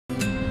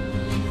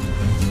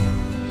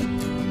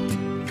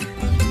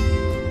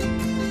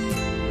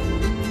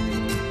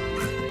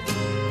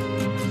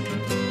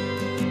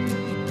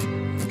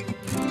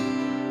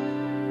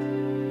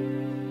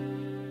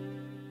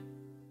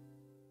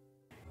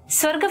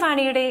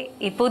സ്വർഗവാണിയുടെ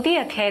ഈ പുതിയ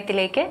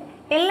അധ്യായത്തിലേക്ക്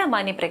എല്ലാ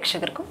മാന്യ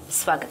പ്രേക്ഷകർക്കും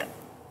സ്വാഗതം.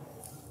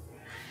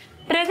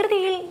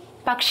 പ്രകൃതിയിൽ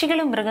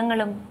പക്ഷികളും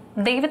മൃഗങ്ങളും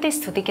ദൈവത്തെ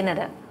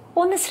സ്തുതിക്കുന്നത്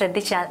ഒന്ന്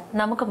ശ്രദ്ധിച്ചാൽ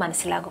നമുക്ക്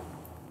മനസ്സിലാകും.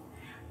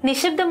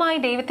 നിശബ്ദമായി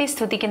ദൈവത്തെ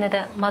സ്തുതിക്കുന്നത്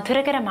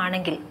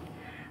മധുരകരമാണെങ്കിൽ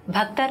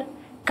ഭക്തർ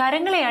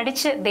കരങ്ങളെ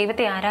അടിച്ച്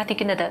ദൈവത്തെ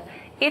ആരാധിക്കുന്നത്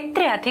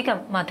എത്രയധികം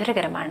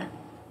മധുരകരമാണ്.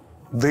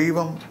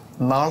 ദൈവം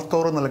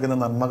നാൾത്തോറും നൽകുന്ന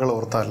നന്മകൾ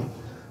ഓർത്താൽ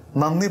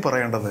നന്ദി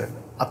പറയേണ്ടത്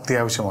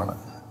അത്യാവശ്യമാണ്.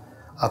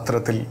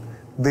 അത്തരത്തിൽ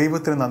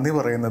ദൈവത്തിന് നന്ദി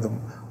പറയുന്നതും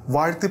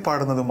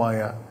വാഴ്ത്തിപ്പാടുന്നതുമായ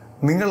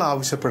നിങ്ങൾ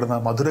ആവശ്യപ്പെടുന്ന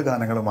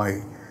മധുരഗാനങ്ങളുമായി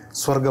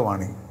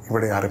സ്വർഗവാണി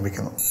ഇവിടെ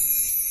ആരംഭിക്കുന്നു.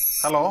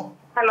 ഹലോ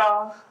ഹലോ,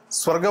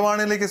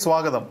 സ്വർഗവാണിയിലേക്ക്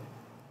സ്വാഗതം.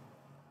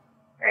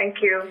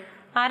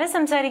 ആരാ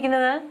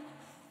സംസാരിക്കുന്നത്?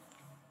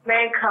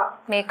 മേഘ.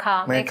 മേഘ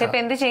ഇപ്പൊ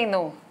എന്ത്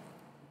ചെയ്യുന്നു?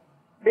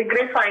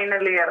 Degree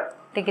final year.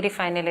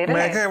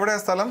 മേഘ എവിടെയാ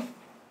സ്ഥലം?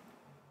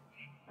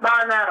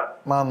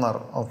 മാന്നാർ.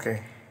 ഓക്കെ.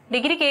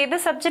 ഡിഗ്രിക്ക് ഏത്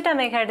സബ്ജക്റ്റാ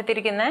മേഘ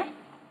എടുത്തിരിക്കുന്നത്?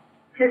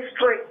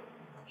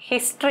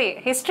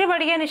 ഹിസ്റ്ററി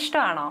പഠിക്കാൻ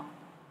ഇഷ്ടമാണോ?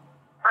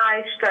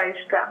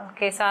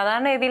 ഓക്കെ.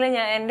 സാധാരണ രീതിയിൽ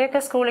എന്റെയൊക്കെ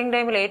സ്കൂളിംഗ്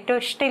ടൈമിൽ ഏറ്റവും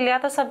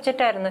ഇഷ്ടമില്ലാത്ത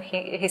സബ്ജക്റ്റ് ആയിരുന്നു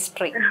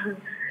ഹിസ്റ്ററി.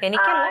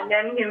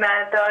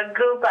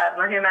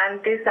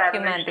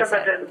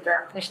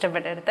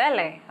 ഇഷ്ടപ്പെട്ടെടുത്ത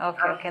അല്ലേ?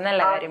 ഓക്കെ,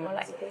 നല്ല കാര്യം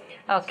മോളെ.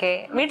 ഓക്കെ,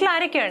 വീട്ടിൽ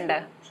ആരൊക്കെയുണ്ട്?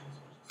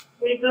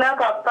 വീട്ടില്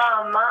പപ്പ,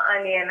 അമ്മ,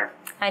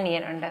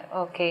 അനിയനുണ്ട്.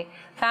 ഓക്കെ.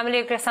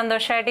 ഫാമിലിയൊക്കെ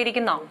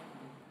സന്തോഷമായിട്ടിരിക്കുന്നോ?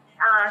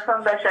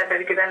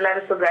 സന്തോഷമായിട്ടിരിക്കുന്നു,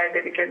 എല്ലാരും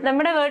സുഖമായിട്ടിരിക്കുന്നു.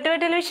 നമ്മുടെ വേർഡ്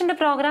ടെലിവിഷന്റെ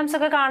പ്രോഗ്രാംസ്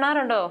ഒക്കെ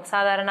കാണാറുണ്ടോ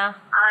സാധാരണ?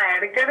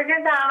 ഇടയ്ക്കിടയ്ക്ക്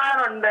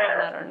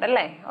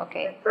കാണാറുണ്ടല്ലേ?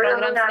 ഓക്കെ.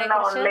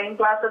 ഓൺലൈൻ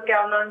ക്ലാസ് ഒക്കെ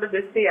ആവുന്നതുകൊണ്ട്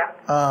ബിസിയാ.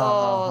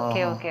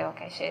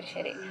 ഓക്കെ.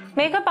 ശരി.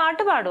 മേഘ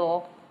പാട്ട് പാടുവോ?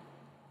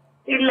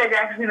 ഇല്ല,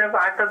 ഞാൻ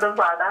പാട്ടൊന്നും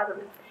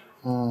പാടാറില്ല.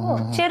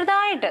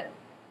 ചെറുതായിട്ട്?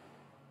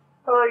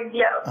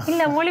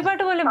 ഇല്ല,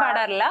 മൂളിപ്പാട്ട് പോലും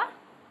പാടാറില്ല?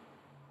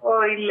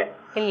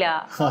 ഇല്ല.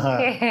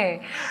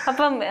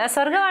 അപ്പം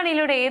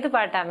സ്വർഗവാണിയിലൂടെ ഏത്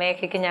പാട്ടാ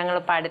മേഘയ്ക്ക് ഞങ്ങൾ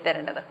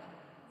പാടിത്തരേണ്ടത്?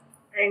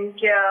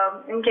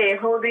 എനിക്ക്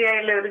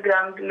യഹൂദിയയിലെ ഒരു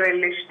ഗ്രാമത്തിൽ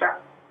വലിയ ഇഷ്ടം.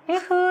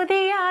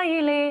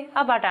 യഹൂദിയയിലെ ആ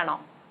പാട്ടാണോ?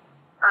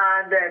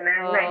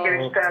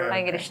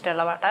 ഭയങ്കര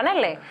ഇഷ്ടമുള്ള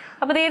പാട്ടാണല്ലേ?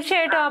 അപ്പൊ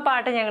തീർച്ചയായിട്ടും ആ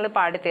പാട്ട് ഞങ്ങൾ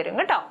പാടിത്തരും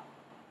കേട്ടോ.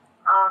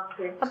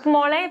 അപ്പൊ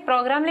മോളെ,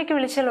 പ്രോഗ്രാമിലേക്ക്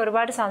വിളിച്ചാൽ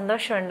ഒരുപാട്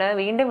സന്തോഷമുണ്ട്.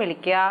 വീണ്ടും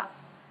വിളിക്കുക.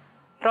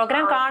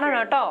 പ്രോഗ്രാം കാണണം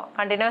കേട്ടോ,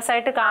 കണ്ടിന്യൂസ്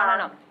ആയിട്ട്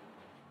കാണണം.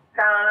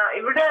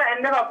 ഇവിടെ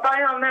എന്റെ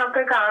പപ്പായും അമ്മയും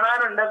ഒക്കെ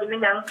കാണാറുണ്ട്. പിന്നെ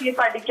ഞങ്ങൾക്ക് ഈ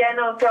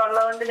പഠിക്കാനും ഒക്കെ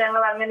ഉള്ളതുകൊണ്ട്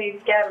ഞങ്ങൾ അങ്ങനെ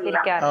ഇരിക്കാറില്ല.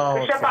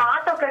 പക്ഷെ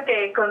പാട്ടൊക്കെ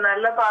കേൾക്കും,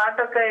 നല്ല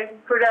പാട്ടൊക്കെ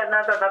ഇപ്പോഴും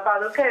അതിനകത്തുണ്ട്. അപ്പൊ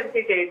അതൊക്കെ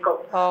എനിക്ക് കേൾക്കും.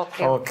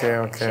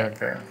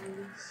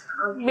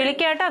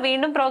 വിളിക്കാട്ടോ,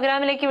 വീണ്ടും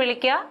പ്രോഗ്രാമിലേക്ക്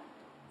വിളിക്കുക.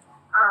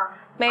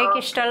 മേക്ക്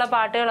ഇഷ്ടമുള്ള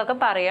പാട്ടുകളൊക്കെ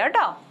പറയാ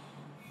കേട്ടോ.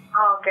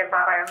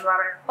 പറയാം.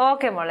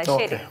 ഓക്കെ മോളെ,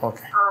 ശരി.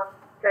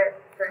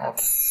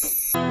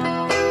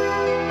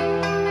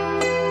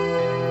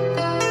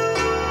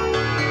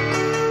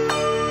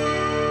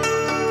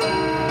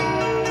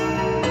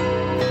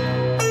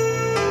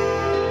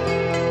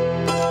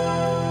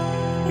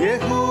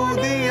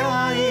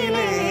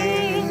 യഹൂദിയയിലെ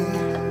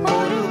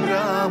ഒരു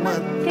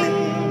ഗ്രാമത്തിൽ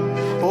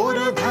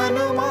ഒരു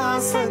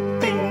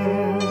ധനുമാസത്തിൽ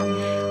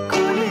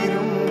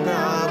കുളിരും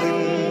രാവിൽ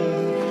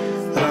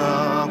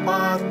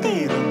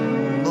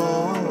പാർത്തിരുന്നു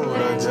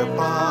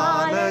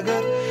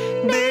രജപാലകർ.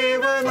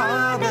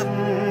 ദേവനാദം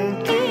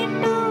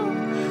കേട്ടു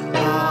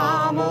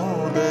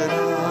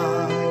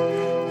ആമോദരായി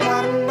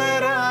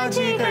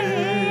വർണ്ണരാജികൾ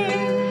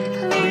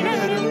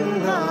വിടരും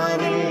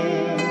നാളിൽ.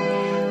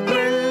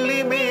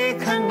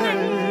 വെള്ളിമേഘങ്ങൾ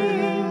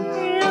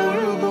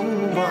ഒഴുകും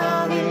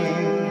വാവിൽ.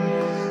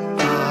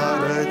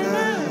 താരക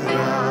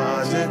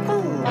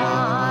രാജകുമാരിയോട്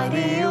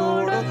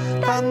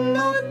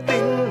തന്നു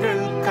തിങ്കൾ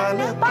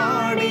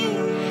കലപാടി.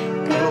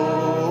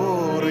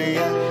 ഗ്ലോറിയ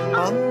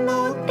അന്നു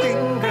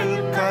തിങ്കൾ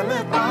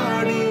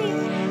കലപാടി.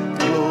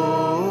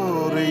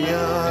 ഗ്ലോറിയ.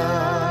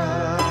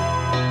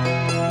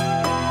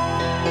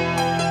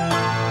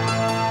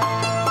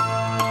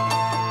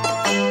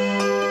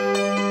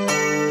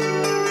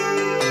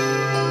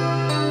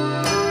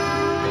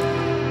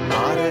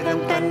 താരകം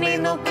തന്നെ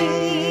നോക്കി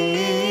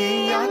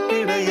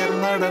ആട്ടിടയർ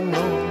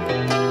നടന്നു.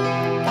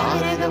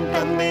 താരകം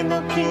തന്നെ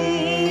നോക്കി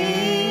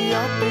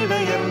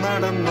ആട്ടിടയർ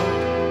നടന്നു.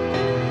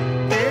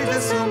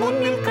 തേജസ്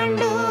മുന്നിൽ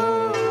കണ്ടു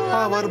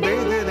അവർ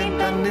ബേഥേലിൻ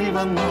തന്നിൽ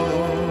വന്നു.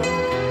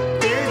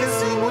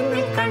 തേജസ്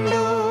മുന്നിൽ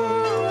കണ്ടു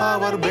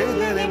അവർ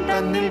ബേഥേലിൻ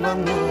തന്നിൽ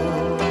വന്നു.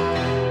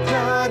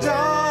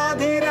 രാജാധിരാജന്റെ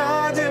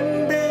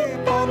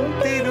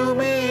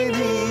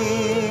പൊൻതിരുമേനി.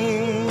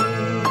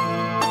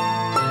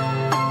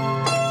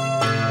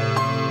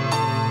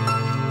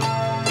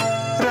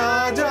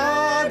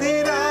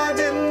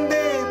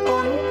 രാജാധിരാജന്റെ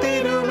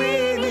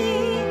പൊൻതിരുമേനി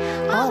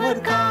അവർ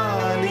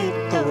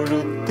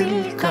കാലിത്തൊഴുത്തിൽ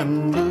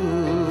കണ്ടു.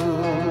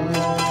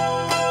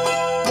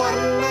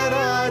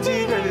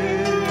 വർണ്ണരാജികൾ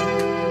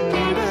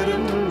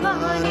വിടരും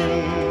നാളിൽ.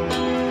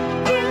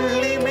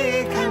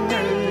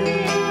 വെള്ളിമേഘങ്ങൾ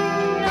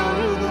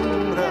ഒഴുകും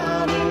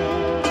രാവിൽ.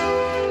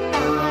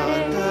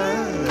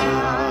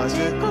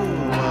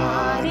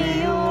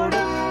 രാജകുമാരിയോട്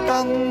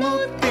തന്നു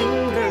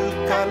തിങ്കൾ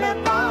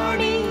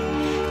കലപാടി.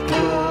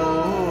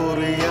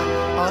 ഗ്ലോറിയ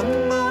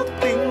അന്നു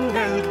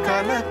തിങ്കൾ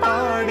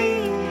കലപാടി.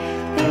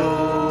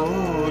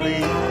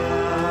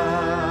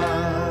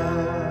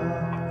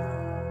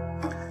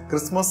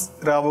 ക്രിസ്മസ്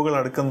രാവുകൾ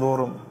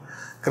അടുക്കുന്തോറും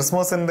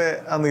ക്രിസ്മസിൻ്റെ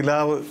ആ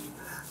നിലാവ്,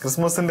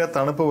 ക്രിസ്മസിന്റെ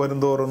തണുപ്പ്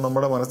വരുന്തോറും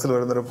നമ്മുടെ മനസ്സിൽ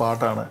വരുന്നൊരു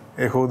പാട്ടാണ്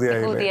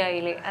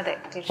യഹൂദിയായിലെ.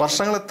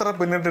 വർഷങ്ങൾ എത്ര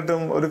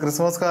പിന്നിട്ടിട്ടും ഒരു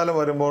ക്രിസ്മസ് കാലം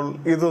വരുമ്പോൾ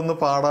ഇതൊന്നും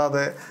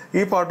പാടാതെ,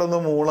 ഈ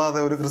പാട്ടൊന്നും മൂളാതെ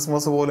ഒരു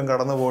ക്രിസ്മസ് പോലും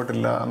കടന്നു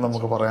പോയിട്ടില്ല എന്ന്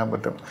നമുക്ക് പറയാൻ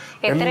പറ്റും.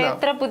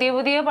 എത്ര പുതിയ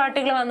പുതിയ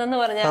പാട്ടുകൾ വന്നെന്ന്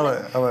പറഞ്ഞാൽ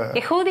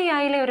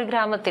യഹൂദിയായിലെ ഒരു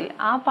ഗ്രാമത്തിൽ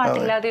ആ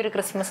പാട്ടില്ലാതെ ഒരു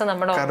ക്രിസ്മസ്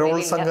നമ്മുടെ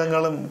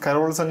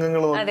കരോൾ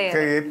സംഘങ്ങളും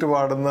ഒക്കെ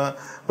ഏറ്റുപാടുന്ന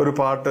ഒരു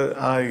പാട്ട്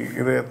ആയി.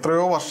 ഇത്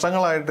എത്രയോ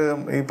വർഷങ്ങളായിട്ട്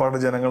ഈ പാട്ട്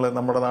ജനങ്ങൾ,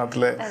 നമ്മുടെ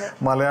നാട്ടിലെ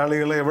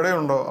മലയാളികൾ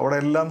എവിടെയുണ്ടോ അവിടെ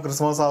എല്ലാം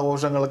ക്രിസ്മസ്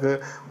ആഘോഷങ്ങൾക്ക്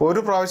ഒരു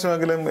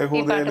പ്രാവശ്യമെങ്കിലും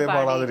യഹൂദിയയിലെ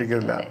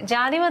പാടാതിരിക്കില്ല.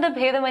 ജാതിമത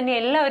ഭേദമന്യേ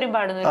എല്ലാവരും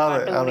പാടുന്നു.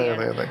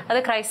 അത്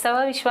ക്രൈസ്തവ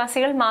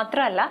വിശ്വാസികൾ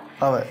മാത്രമല്ല,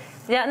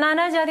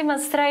 നാനാജാതി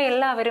മതസ്ഥരായ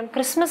എല്ലാവരും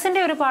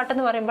ക്രിസ്മസിന്റെ ഒരു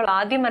പാട്ടെന്ന് പറയുമ്പോൾ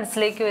ആദ്യം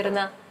മനസ്സിലേക്ക്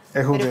വരുന്ന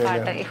ഒരു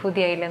പാട്ട്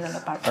യഹൂദിയായിലെ എന്നുള്ള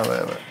പാട്ട്.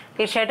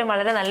 തീർച്ചയായിട്ടും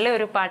വളരെ നല്ല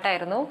ഒരു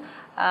പാട്ടായിരുന്നു.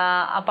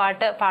 ആ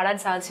പാട്ട് പാടാൻ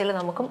സാധിച്ചതിൽ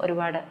നമുക്കും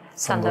ഒരുപാട്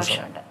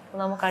സന്തോഷമുണ്ട്.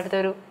 നമുക്ക്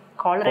അടുത്തൊരു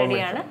കോൾ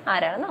റെഡിയാണ്.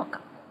 ആരാണെന്ന്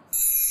നോക്കാം.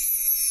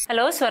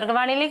 ഹലോ,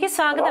 സ്വർഗവാണിയിലേക്ക്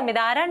സ്വാഗതം.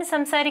 ഇത് ആരാണ്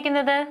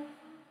സംസാരിക്കുന്നത്?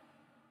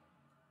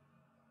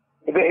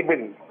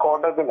 എബിൻ,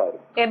 കോട്ടയത്ത്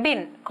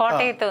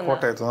നിന്ന്.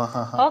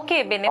 ഓക്കെ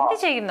എബിൻ, എന്ത്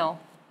ചെയ്യുന്നു?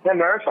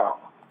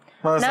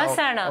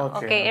 നഴ്സാണോ?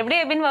 ഓക്കെ. എവിടെ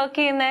എബിൻ വർക്ക്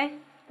ചെയ്യുന്നേ?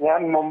 ഞാൻ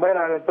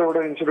മുംബൈയിലാണ്. ഇപ്പൊ ഇവിടെ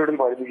ഇൻസ്റ്റിറ്റ്യൂട്ടിൽ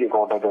പഠിപ്പിക്കും,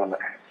 കോട്ടയത്ത് തന്നെ.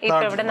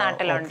 ഇപ്പൊ ഇവിടെ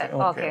നാട്ടിലുണ്ട്.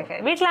 Okay okay.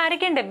 വീട്ടിൽ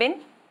ആരൊക്കെ ഉണ്ട് എബിൻ?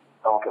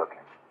 Okay okay.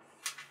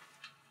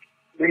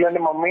 വീട്ടിൽ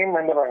എന്റെ മമ്മിയും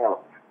എന്റെ പെങ്ങളും.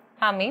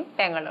 മമ്മിയും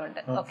പെങ്ങളും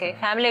ഉണ്ട്. ഓക്കെ.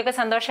 ഫാമിലി ഒക്കെ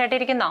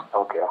സന്തോഷമായിട്ടിരിക്കുന്നോ?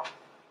 ഓക്കെ.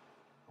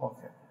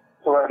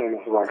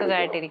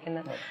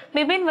 സുഖമായിട്ടിരിക്കുന്നു.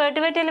 ബിബിൻ,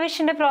 വേർഡ് വേ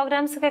ടെലിവിഷന്റെ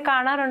പ്രോഗ്രാംസ് ഒക്കെ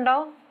കാണാറുണ്ടോ?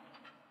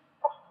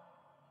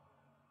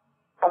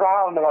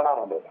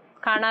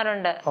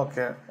 കാണാറുണ്ട്.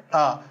 ഓക്കെ.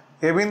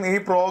 എബിൻ, ഈ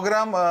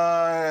പ്രോഗ്രാം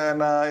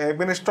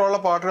എബിന് ഇഷ്ടമുള്ള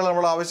പാട്ടുകൾ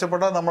നമ്മൾ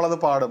ആവശ്യപ്പെട്ടാൽ നമ്മളത്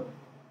പാടും.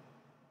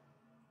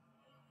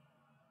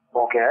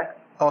 ഓക്കെ.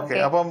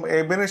 അപ്പം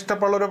എബിന്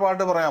ഇഷ്ടമുള്ള ഒരു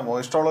പാട്ട് പറയാമോ?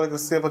 ഇഷ്ടമുള്ള ഒരു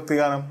ക്രിസ്തീയ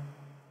ഭക്തിഗാനം.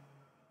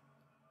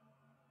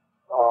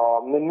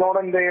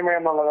 നിന്നോടൻ ദൈവമേ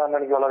എന്നുള്ളതാണ്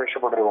എനിക്ക് വളരെ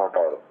ഇഷ്ടപ്പെട്ടൊരു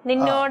പാട്ടാണ്.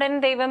 നിന്നോടൻ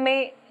ദൈവമേ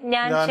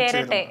ഞാൻ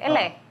ചേരട്ടെ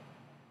അല്ലേ?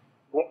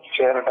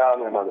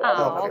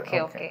 Okay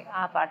okay. ആ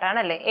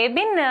പാട്ടാണല്ലേ.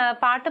 എബിൻ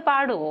പാട്ട്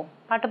പാടുവോ?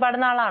 പാട്ട്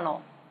പാടുന്ന ആളാണോ?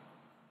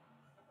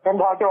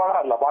 പാട്ട്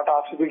പാടാറില്ല, പാട്ട്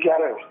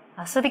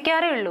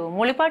ആസ്വദിക്കാറേ ഉള്ളൂ.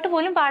 മൂളിപ്പാട്ട്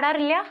പോലും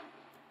പാടാറില്ല?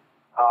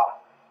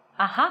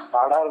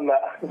 പാടാറില്ല.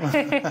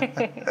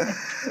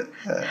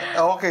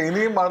 ഓക്കെ,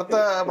 ഇനിയും അടുത്ത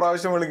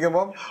പ്രാവശ്യം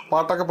വിളിക്കുമ്പോൾ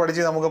പാട്ടൊക്കെ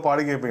പഠിച്ച് നമുക്ക്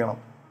പാടി കേൾപ്പിക്കണം.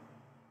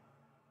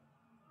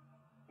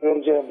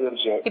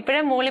 ഇപ്പഴേ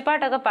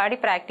മൂളിപ്പാട്ടൊക്കെ പാടി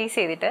പ്രാക്ടീസ്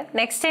ചെയ്തിട്ട്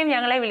നെക്സ്റ്റ് ടൈം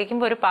ഞങ്ങളെ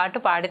വിളിക്കുമ്പോ ഒരു പാട്ട്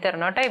പാടി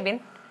തരണം കേട്ടോ എബിൻ.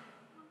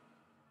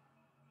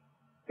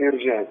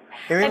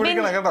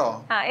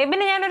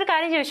 എബിന് ഞാനൊരു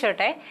കാര്യം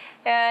ചോദിച്ചോട്ടെ,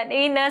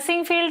 ഈ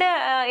നഴ്സിംഗ് ഫീൽഡ്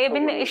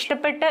എബിൻ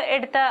ഇഷ്ടപ്പെട്ട്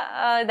എടുത്ത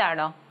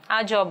ഇതാണോ ആ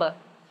ജോബ്?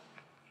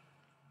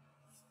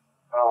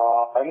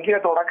 എനിക്ക്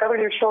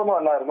തുടക്കത്തിൽ ഇഷ്ടമൊന്നും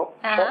അല്ലായിരുന്നു.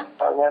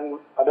 ഞാൻ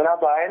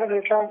അതിനകത്തായതിനു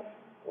ശേഷം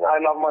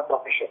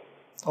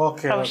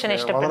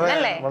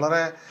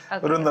വളരെ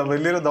ഒരു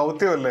വലിയൊരു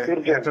ദൗത്യമല്ലേ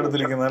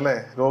ഏറ്റെടുത്തിരിക്കുന്നത് അല്ലേ?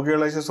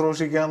 രോഗികളെ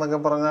ശുശ്രൂഷിക്കുക എന്നൊക്കെ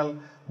പറഞ്ഞാൽ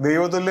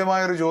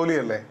ദൈവതുല്യമായ ഒരു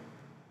ജോലിയല്ലേ?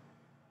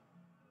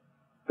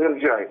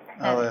 തീർച്ചയായും.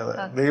 അതെ അതെ,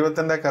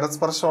 ദൈവത്തിന്റെ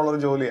കരസ്പർശമുള്ള ഒരു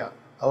ജോലിയാ.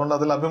 അതുകൊണ്ട്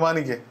അതിൽ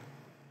അഭിമാനിക്കേ.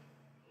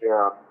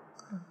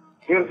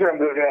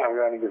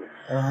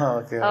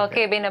 ഓക്കെ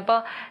എബിൻ, അപ്പൊ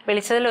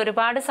വിളിച്ചതിൽ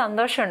ഒരുപാട്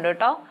സന്തോഷമുണ്ട്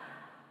കേട്ടോ.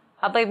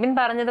 അപ്പൊ എബിൻ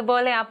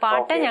പറഞ്ഞതുപോലെ ആ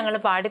പാട്ട് ഞങ്ങൾ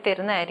പാടി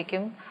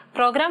തരുന്നതായിരിക്കും.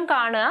 പ്രോഗ്രാം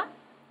കാണുക,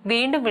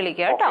 വീണ്ടും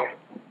വിളിക്കുക കേട്ടോ.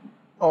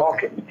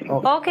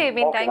 Okay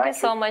Ebin, thank you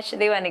so much.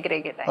 ദൈവം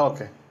അനുഗ്രഹിക്കട്ടെ.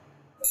 ഓക്കെ.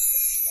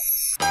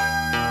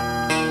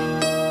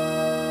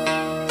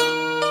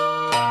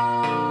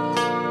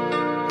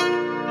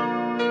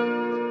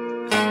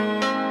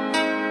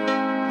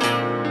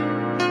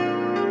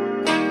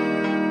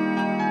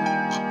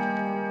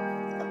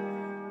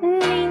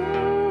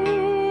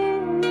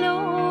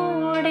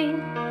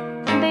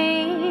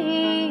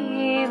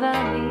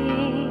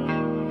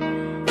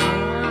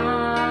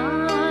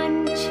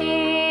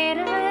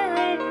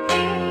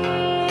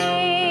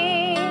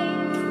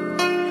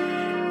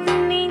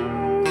 നീ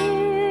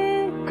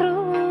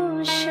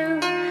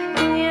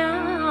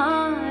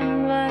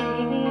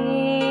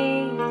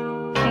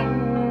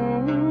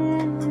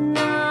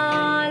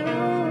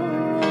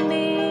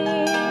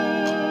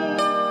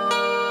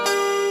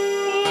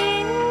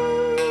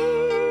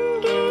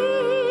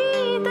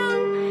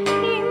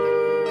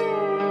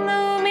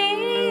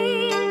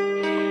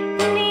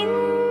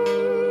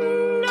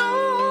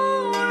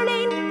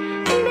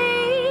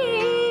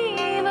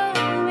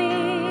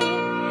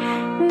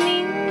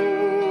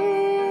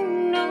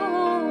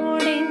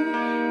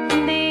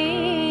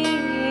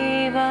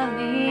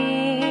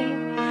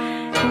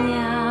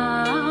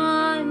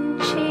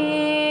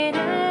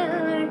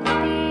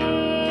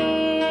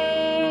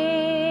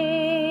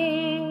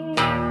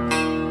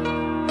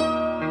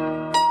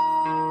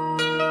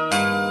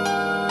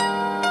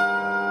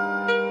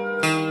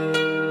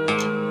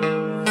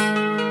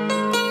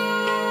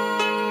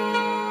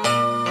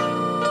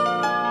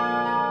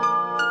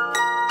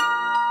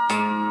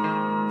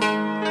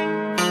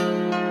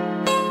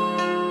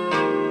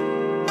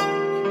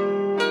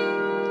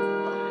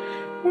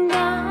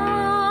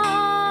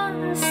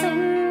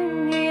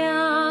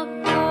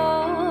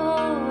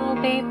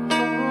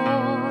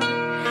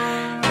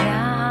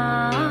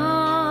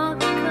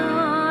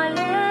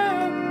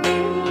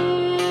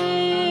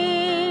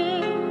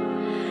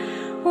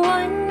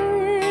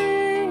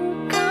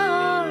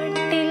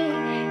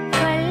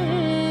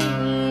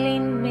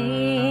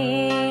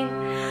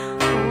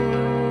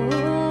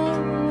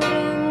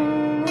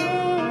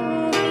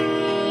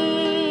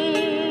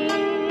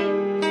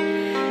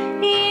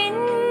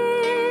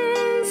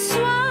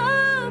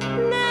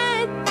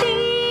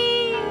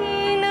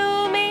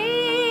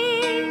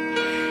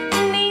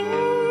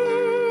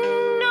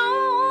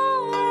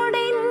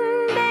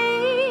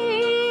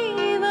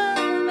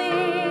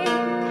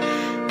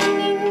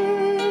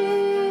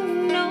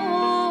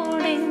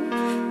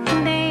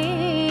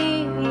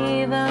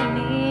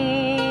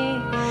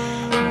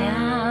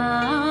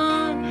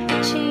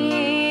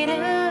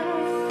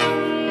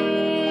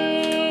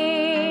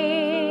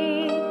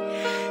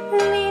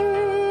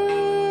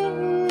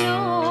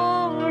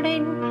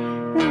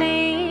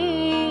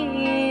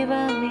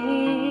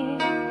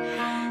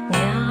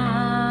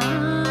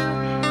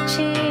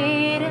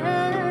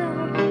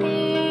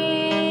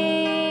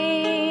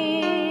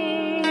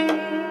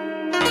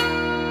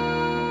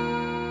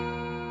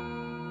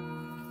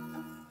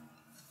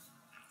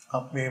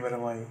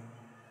ആത്മീയപരമായി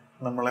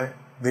നമ്മളെ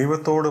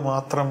ദൈവത്തോട്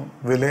മാത്രം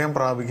വിലയം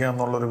പ്രാപിക്കുക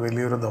എന്നുള്ളൊരു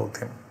വലിയൊരു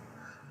ദൗത്യം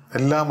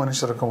എല്ലാ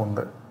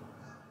മനുഷ്യർക്കുമുണ്ട്.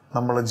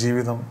 നമ്മുടെ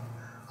ജീവിതം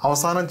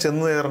അവസാനം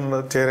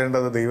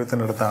ചേരേണ്ടത്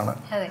ദൈവത്തിൻ്റെ അടുത്താണ്.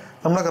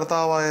 നമ്മുടെ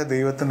കർത്താവായ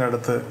ദൈവത്തിൻ്റെ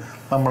അടുത്ത്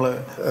നമ്മൾ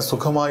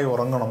സുഖമായി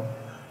ഉറങ്ങണം,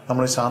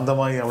 നമ്മൾ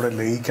ശാന്തമായി അവിടെ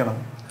ലയിക്കണം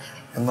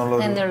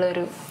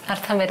എന്നുള്ളൊരു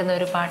അർത്ഥം വരുന്ന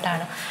ഒരു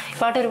പാട്ടാണ്.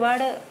 പാട്ട്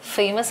ഒരുപാട്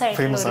ഫേമസ്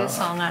ആയിട്ടുള്ള ഒരു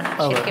സോങ് ആണ്.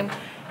 ശരിക്കും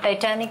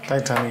ടൈറ്റാനിക്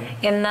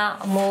എന്ന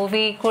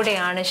മൂവി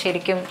കൂടെയാണ്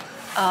ശരിക്കും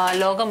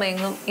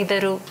ലോകമെങ്ങും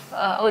ഇതൊരു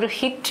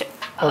ഹിറ്റ്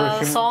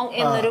സോങ്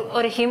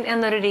ഒരു ഹിം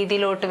എന്നൊരു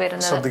രീതിയിലോട്ട്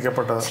വരുന്നത്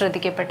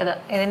ശ്രദ്ധിക്കപ്പെട്ടത്.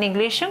 ഇതിന്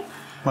ഇംഗ്ലീഷും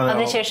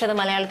അതിനുശേഷം അത്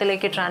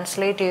മലയാളത്തിലേക്ക്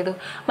ട്രാൻസ്ലേറ്റ് ചെയ്തു.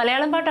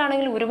 മലയാളം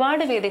പാട്ടാണെങ്കിൽ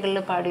ഒരുപാട് വേദികളിൽ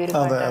പാടിയ ഒരു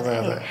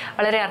പാട്ടാണ്.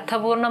 വളരെ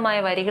അർത്ഥപൂർണമായ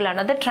വരികളാണ്.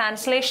 അത്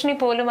ട്രാൻസ്ലേഷനിൽ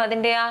പോലും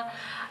അതിൻ്റെ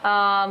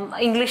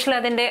ഇംഗ്ലീഷിൽ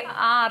അതിൻ്റെ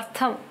ആ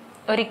അർത്ഥം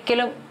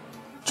ഒരിക്കലും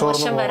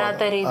മോശം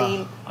വരാത്ത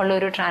രീതിയിൽ ഉള്ള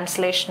ഒരു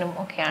ട്രാൻസ്ലേഷനും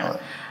ഒക്കെയാണ്.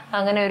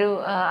 അങ്ങനെ ഒരു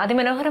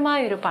അതിമനോഹരമായ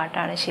ഒരു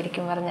പാട്ടാണ്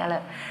ശരിക്കും പറഞ്ഞാൽ.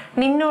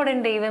 നിന്നോടൻ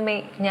ദൈവമേ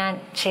ഞാൻ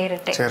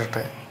ചേരട്ടെ,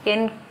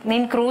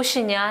 നിൻ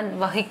ക്രൂശ് ഞാൻ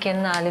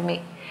വഹിക്കുന്നാലുമേ,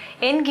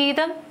 എൻ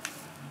ഗീതം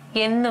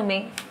എന്നുമേ,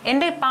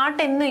 എൻ്റെ പാട്ട്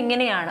എന്നും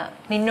ഇങ്ങനെയാണ്,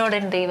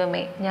 നിന്നോടൻ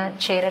ദൈവമേ ഞാൻ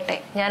ചേരട്ടെ,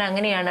 ഞാൻ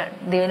അങ്ങനെയാണ്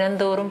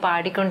ദിനംതോറും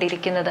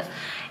പാടിക്കൊണ്ടിരിക്കുന്നത്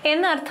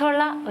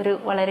എന്നർത്ഥമുള്ള ഒരു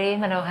വളരെ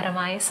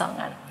മനോഹരമായ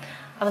സോങ്ങാണ്.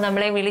 അപ്പോൾ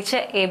നമ്മളെ വിളിച്ച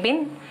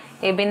എബിന്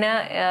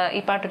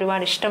ഈ പാട്ട്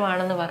ഒരുപാട്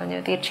ഇഷ്ടമാണെന്ന് പറഞ്ഞു.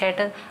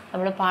 തീർച്ചയായിട്ടും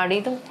നമ്മൾ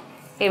പാടിയതും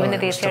എബിന്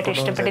തീർച്ചയായിട്ടും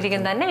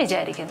ഇഷ്ടപ്പെട്ടിരിക്കുന്നു തന്നെ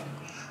വിചാരിക്കുന്നു.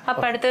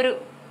 അപ്പം അടുത്തൊരു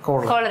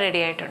കോൾ റെഡി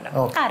ആയിട്ടുണ്ട്.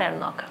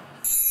 ആരാണെന്ന് നോക്കാം.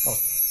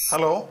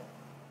 ഹലോ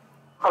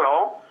ഹലോ,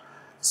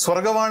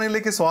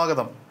 സ്വർഗവാണിയിലേക്ക്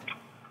സ്വാഗതം.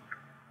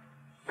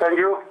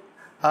 Thank you.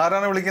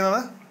 ആരാണ് വിളിക്കുന്നത്?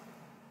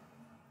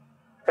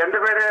 എന്റെ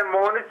പേര്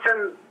മോനിച്ചൻ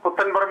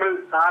പുത്തൻപറമ്പിൽ,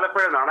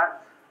 ആലപ്പുഴ നിന്നാണ്.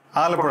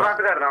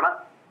 കുട്ടനാട്ടുകാരനാണ്.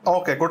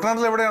 ഓക്കെ,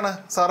 കുട്ടനാട്ടിൽ എവിടെയാണ്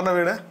സാറിന്റെ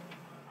വീട്?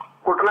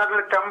 കുട്ടനാട്ടിൽ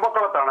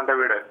ചമ്പക്കുളത്താണ് എന്റെ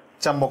വീട്.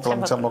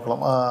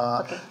 ചമ്പക്കുളം.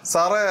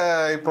 സാറ്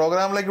ഈ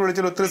പ്രോഗ്രാമിലേക്ക്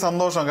വിളിച്ചതിൽ ഒത്തിരി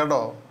സന്തോഷം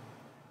കേട്ടോ.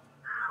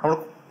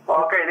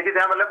 ഓക്കെ,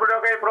 ഞാൻ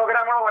വല്ലപ്പോഴൊക്കെ ഈ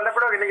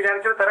പ്രോഗ്രാമുകൾ എനിക്ക് ഞാൻ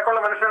തിരക്കുള്ള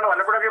മനുഷ്യനാണ്.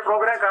 വല്ലപ്പോഴൊക്കെ ഈ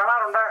പ്രോഗ്രാം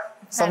കാണാറുണ്ട്.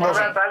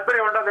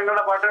 താല്പര്യമുണ്ട്.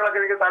 നിങ്ങളുടെ പാട്ടുകളൊക്കെ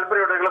എനിക്ക്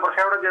താല്പര്യമുണ്ട്. നിങ്ങൾ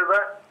പ്രക്ഷേപണം ചെയ്തത്.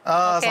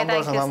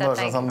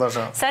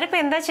 സന്തോഷം. സാർ ഇപ്പൊ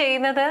എന്താ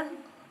ചെയ്യുന്നത്?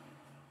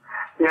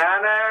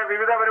 ഞാൻ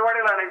വിവിധ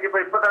പരിപാടികളാണ്. എനിക്കിപ്പോ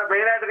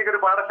മെയിൻ ആയിട്ട് എനിക്കൊരു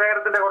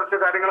പാടശേഖരത്തിന്റെ കുറച്ച്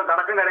കാര്യങ്ങളൊക്കെ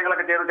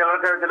ചെയ്യുന്നു.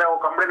 ചില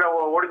കമ്പനിയുടെ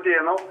ഓഡിറ്റ്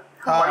ചെയ്യുന്നു.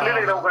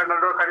 പള്ളിയുടെ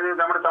കഴിഞ്ഞ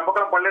നമ്മുടെ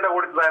ചമ്പക്കുളം പള്ളിയുടെ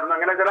ഓഡിറ്ററായിരുന്നു.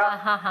 അങ്ങനെ ചില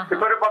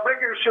ഇപ്പൊ ഒരു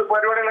പബ്ലിക് ഇഷ്യൂ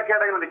പരിപാടികളൊക്കെ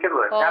ആയിട്ട്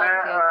നിൽക്കുന്നത്. ഞാൻ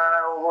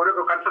ഒരു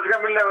കൺസ്ട്രക്ഷൻ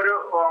കമ്പനിയിലെ ഒരു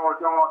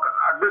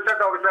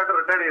അഡ്മിനിസ്ട്രേറ്റീവ് ഓഫീസറായിട്ട്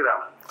റിട്ടയർ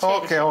ചെയ്തതാണ്.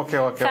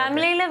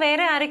 ഫാമിലിയിൽ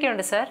വേറെ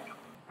ആരൊക്കെയുണ്ട് സാർ?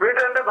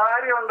 വീട്ടിൽ എന്റെ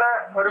ഭാര്യയുണ്ട്,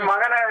 ഒരു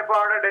മകനെ ഇപ്പൊ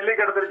അവിടെ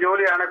ഡൽഹിക്ക് അടുത്തൊരു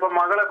ജോലിയാണ്. ഇപ്പൊ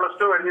മകള്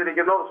 +2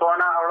 കഴിഞ്ഞിരിക്കുന്നു.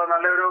 സോന അവള്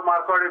നല്ലൊരു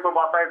മാർക്കോടെ ഇപ്പൊ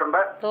പാസ്സായിട്ടുണ്ട്.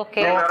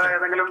 വേറെ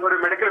ഏതെങ്കിലും ഒരു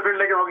മെഡിക്കൽ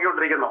ഫീൽഡിലേക്ക്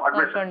നോക്കിക്കൊണ്ടിരിക്കുന്നു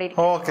അഡ്മിഷൻ.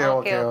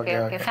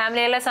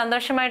 ഫാമിലിയെല്ലാം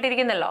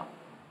സന്തോഷമായിട്ടിരിക്കുന്നല്ലോ?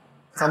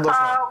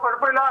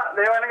 കുഴപ്പമില്ല,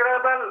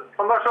 ദൈവാനുഗ്രഹത്താൽ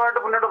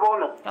സന്തോഷമായിട്ട് മുന്നോട്ട്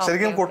പോകുന്നു.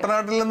 ശരിക്കും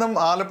കുട്ടനാട്ടിൽ നിന്നും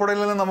ആലപ്പുഴയിൽ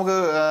നിന്നും നമുക്ക്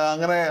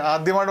അങ്ങനെ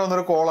ആദ്യമായിട്ട്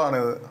വന്നൊരു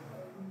കോളാണിത്.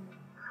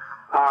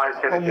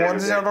 മോഹൻ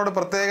ചേട്ടനോട്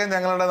പ്രത്യേകം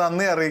ഞങ്ങളുടെ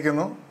നന്ദി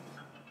അറിയിക്കുന്നു.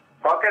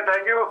 Okay,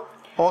 thank you.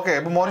 ഓക്കെ,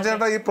 ഇപ്പൊ മോഹൻ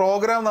ചേട്ടാ, ഈ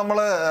പ്രോഗ്രാം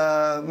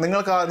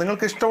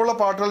നിങ്ങൾക്ക് ഇഷ്ടമുള്ള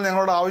പാട്ടുകൾ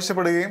ഞങ്ങളോട്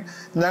ആവശ്യപ്പെടുകയും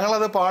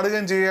ഞങ്ങളത്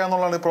പാടുകയും ചെയ്യുക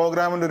എന്നുള്ളതാണ് ഈ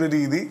പ്രോഗ്രാമിന്റെ ഒരു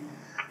രീതി.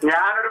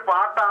 ഞാനൊരു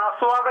പാട്ട്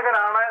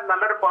ആസ്വാദകനാണ്,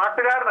 നല്ലൊരു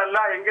പാട്ടുകാരനല്ല.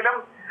 എങ്കിലും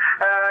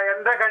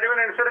എന്റെ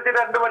കഴിവിനനുസരിച്ച്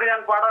രണ്ടുപേരും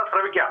ഞാൻ പാടാൻ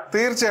ശ്രമിക്കാം.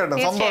 തീർച്ചയായിട്ടും.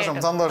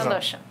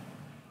 സന്തോഷം.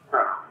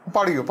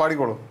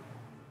 പാടിക്കോളൂ.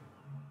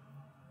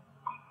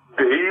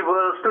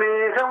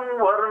 ദൈവസ്നേഹം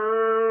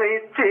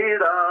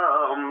വർണ്ണിച്ചിടാം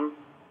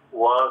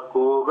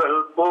വാക്കുകൾ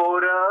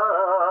പോരാ,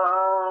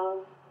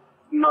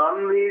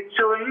 നന്ദി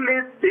ചൊല്ലി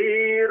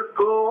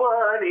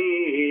തീർക്കുവാനീ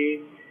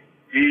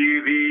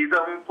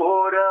ജീവിതം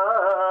പോരാ.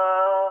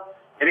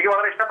 എനിക്ക്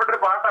വളരെ ഇഷ്ടപ്പെട്ടൊരു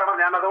പാട്ടാണ്.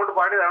 ഞാൻ അതുകൊണ്ട്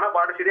പാടിയതാണ്.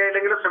 പാട്ട്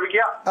ശരിയായില്ലെങ്കിലും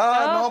ശ്രമിക്കുക.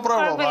 No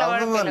problem.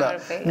 അതൊന്നുമല്ല.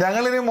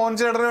 ഞങ്ങളിനി മോഹൻ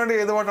ചേട്ടന് വേണ്ടി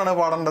ഏത് പാട്ടാണ്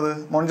പാടേണ്ടത്?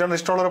 മോഹൻ ചേട്ടന്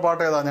ഇഷ്ടമുള്ള ഒരു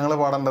പാട്ട് ഏതാ ഞങ്ങൾ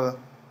പാടേണ്ടത്?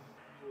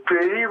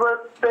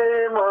 ദൈവത്തെ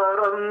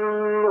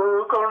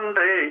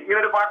മറന്നുകൊണ്ടേ,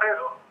 ഇങ്ങനൊരു പാട്ട്.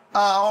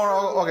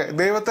 ഓക്കെ,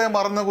 ദൈവത്തെ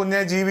മറന്ന് കുഞ്ഞെ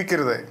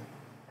ജീവിക്കരുതേ.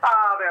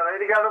 അതെ,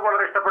 എനിക്കത്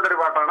വളരെ ഇഷ്ടപ്പെട്ടൊരു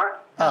പാട്ടാണ്.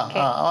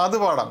 അത്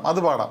പാടാം.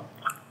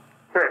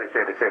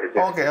 ശരി.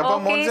 ഓക്കെ, അപ്പൊ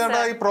മോഹൻ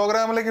ചേട്ടാ, ഈ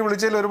പ്രോഗ്രാമിലേക്ക്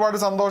വിളിച്ചതിൽ ഒരുപാട്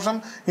സന്തോഷം.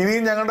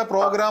 ഇനിയും ഞങ്ങളുടെ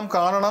പ്രോഗ്രാം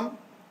കാണണം.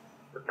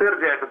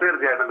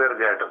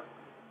 തീർച്ചയായിട്ടും.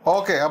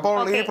 ഓക്കെ, അപ്പോൾ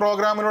ഈ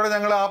പ്രോഗ്രാമിലൂടെ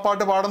ഞങ്ങൾ ആ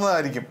പാട്ട്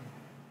പാടുന്നതായിരിക്കും.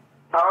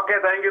 Okay,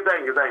 thank you.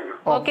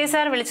 Okay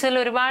sir, വിളിച്ചതിൽ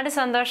ഒരുപാട്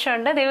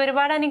സന്തോഷമുണ്ട്. ദൈവം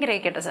ഒരുപാട്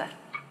അനുഗ്രഹിക്കട്ടെ sir.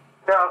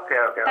 Okay,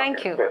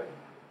 thank you.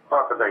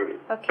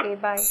 Okay,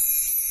 by.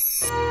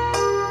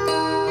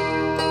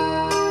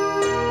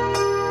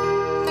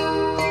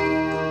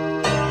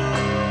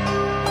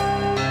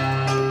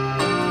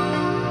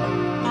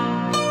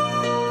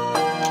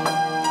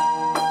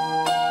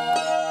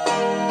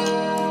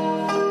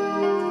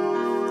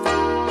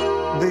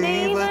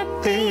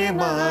 ദൈവത്തെ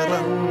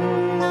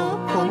മറന്നു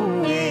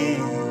കുഞ്ഞേ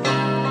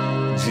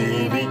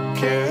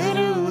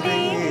ജീവിക്കരുതേ,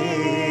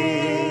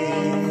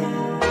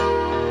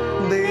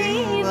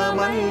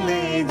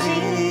 ദൈവമല്ലേ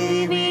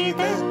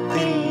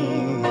ജീവിതത്തിൽ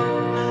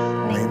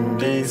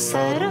നിന്റെ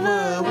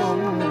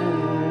സർവവും.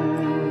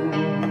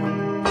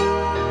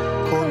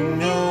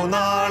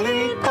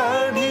 കുഞ്ഞുനാളിൽ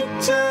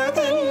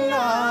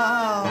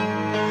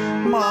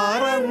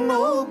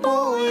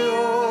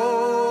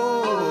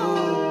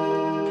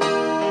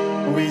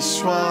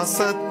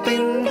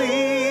വിശ്വാസത്തിൻ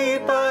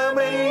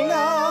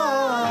ദീപമെല്ലാം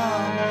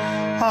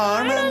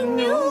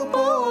അണഞ്ഞു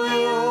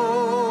പോയോ?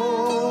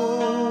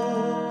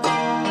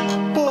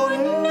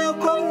 പൊന്നു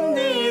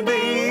കുഞ്ഞേ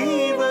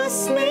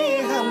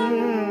ദൈവസ്നേഹം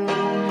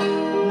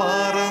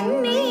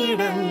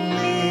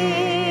മറന്നിടല്ലേ.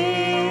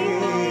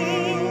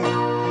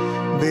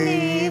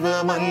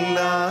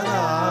 ദൈവമല്ലാതാരു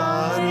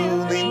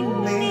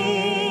നിന്നെ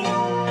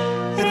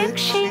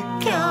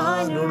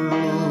രക്ഷിക്കാനുള്ളൂ.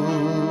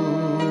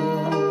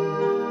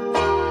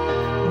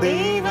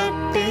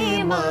 ദൈവത്തെ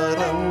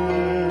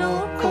മറന്നു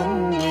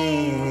കുഞ്ഞേ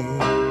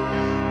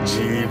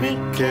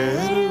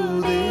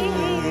ജീവിക്കരുതേ.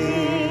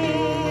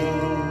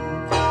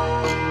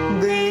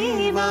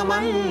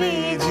 ദൈവമല്ലേ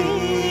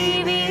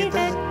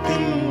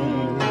ജീവിതത്തിൽ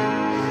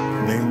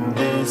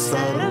നിന്റെ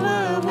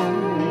സർവവും.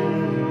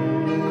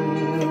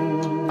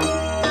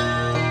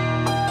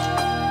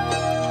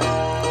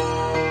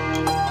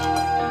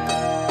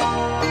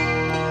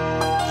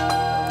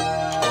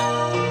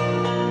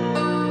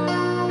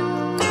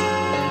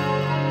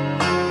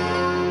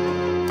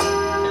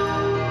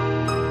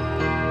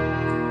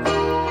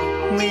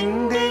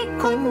 നിന്റെ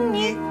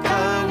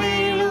കുഞ്ഞിക്കവിളുകളിൽ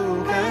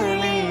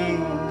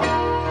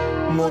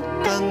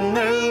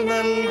മുത്തങ്ങൾ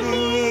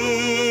നൽകി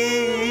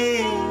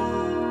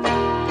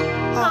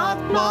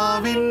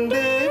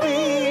ആത്മാവിന്റെ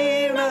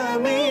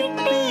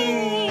വീണമീട്ടി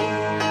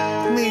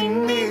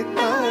നിന്നെ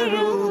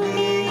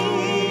തഴുകി.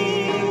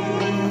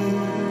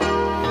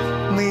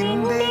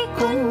 നിന്റെ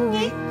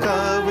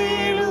കുഞ്ഞിക്കവിളുകളിൽ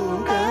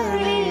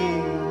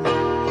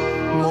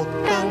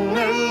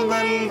മുത്തങ്ങൾ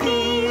നൽകി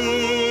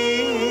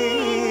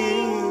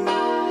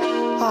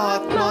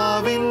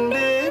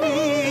ആത്മാവിന്റെ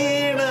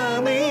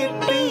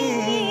വീണമീട്ടി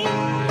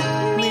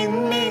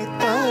നിന്നെ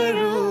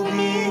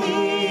തഴുകി.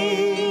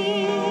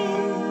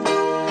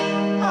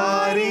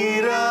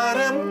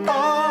 ആരീരാരം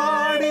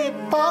പാടി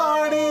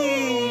പാടി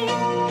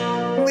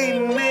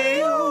നിന്നെ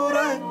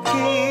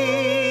ഉറക്കി.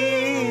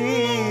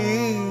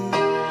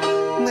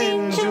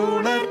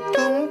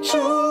 നെഞ്ചുണർത്തും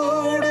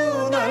ചൂടു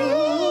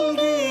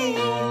നൽകി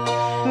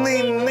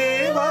നിന്നെ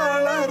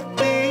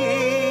വളർത്തി.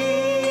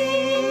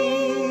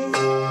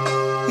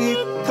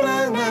 ഇത്ര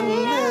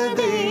നല്ല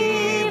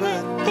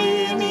ദൈവത്തെ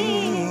നീ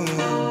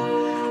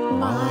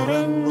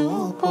മറന്നു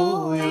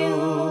പോയോ?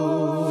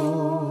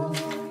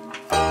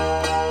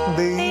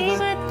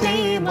 ദൈവത്തെ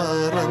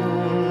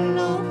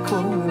മറന്നു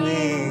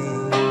കുഞ്ഞേ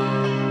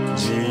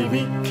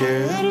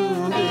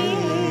ജീവിക്കരുതേ.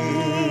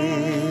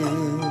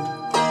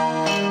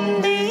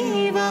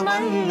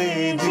 ദൈവമല്ലേ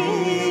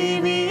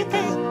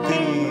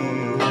ജീവിതത്തിൽ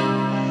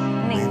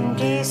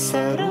നിന്റെ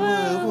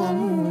സർവവും.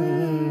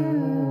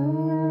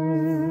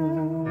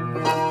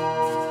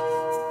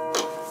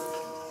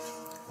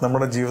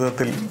 നമ്മുടെ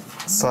ജീവിതത്തിൽ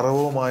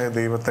സർവവുമായ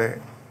ദൈവത്തെ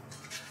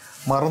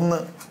മറന്ന്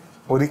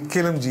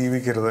ഒരിക്കലും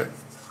ജീവിക്കരുത്.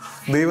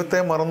 ദൈവത്തെ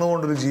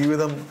മറന്നുകൊണ്ടൊരു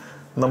ജീവിതം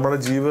നമ്മുടെ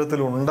ജീവിതത്തിൽ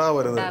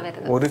ഉണ്ടാവരുത്.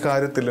 ഒരു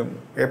കാര്യത്തിലും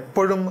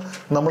എപ്പോഴും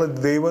നമ്മൾ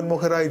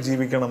ദൈവോന്മുഖരായി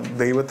ജീവിക്കണം,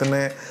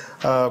 ദൈവത്തിനെ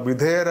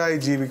വിധേയരായി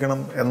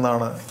ജീവിക്കണം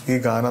എന്നാണ് ഈ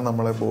ഗാനം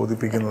നമ്മളെ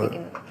ബോധിപ്പിക്കുന്നത്.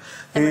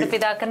 നമ്മുടെ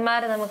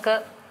പിതാക്കന്മാർ നമുക്ക്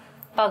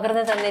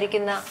പകർന്നു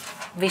തന്നിരിക്കുന്ന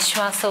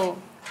വിശ്വാസവും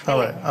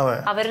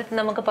അവർ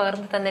നമുക്ക്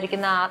പകർന്നു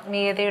തന്നിരിക്കുന്ന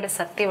ആത്മീയതയുടെ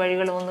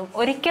സത്യവഴികളൊന്നും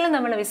ഒരിക്കലും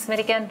നമ്മൾ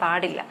വിസ്മരിക്കാൻ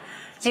പാടില്ല.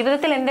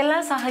 ജീവിതത്തിൽ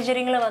എന്തെല്ലാം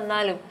സാഹചര്യങ്ങൾ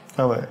വന്നാലും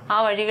ആ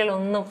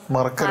വഴികളൊന്നും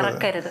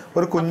മറക്കരുത്.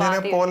 ഒരു കുഞ്ഞിനെ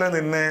പോലെ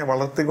നിന്നെ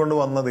വളർത്തിക്കൊണ്ട്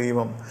വന്ന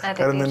ദൈവം,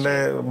 നിന്റെ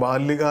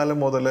ബാല്യകാലം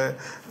മുതല്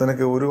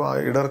നിനക്ക് ഒരു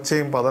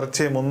ഇടർച്ചയും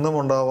പതർച്ചയും ഒന്നും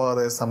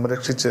ഉണ്ടാവാതെ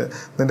സംരക്ഷിച്ച്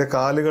നിന്റെ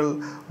കാലുകൾ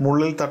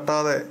മുള്ളിൽ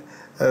തട്ടാതെ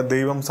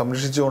ദൈവം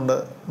സംരക്ഷിച്ചുകൊണ്ട്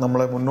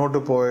നമ്മളെ മുന്നോട്ട്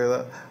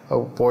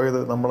പോയത്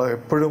നമ്മളെ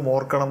എപ്പോഴും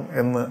ഓർക്കണം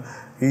എന്ന്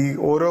ഈ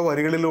ഓരോ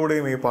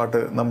വരികളിലൂടെയും ഈ പാട്ട്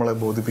നമ്മളെ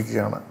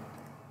ബോധിപ്പിക്കുകയാണ്.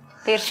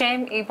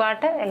 തീർച്ചയായും ഈ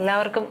പാട്ട്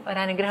എല്ലാവർക്കും ഒരു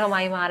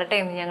അനുഗ്രഹമായി മാറട്ടെ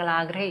എന്ന് ഞങ്ങൾ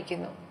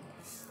ആഗ്രഹിക്കുന്നു.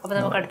 അപ്പൊ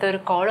നമുക്ക് അടുത്തൊരു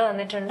കോള്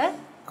വന്നിട്ടുണ്ട്,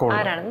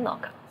 ആരാണെന്ന്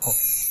നോക്കാം.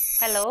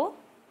 ഹലോ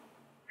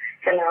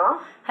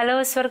ഹലോ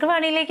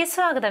സ്വർഗവാണിയിലേക്ക്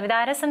സ്വാഗതം.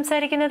 ഇതാരാ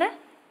സംസാരിക്കുന്നത്?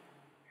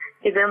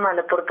 ഇത്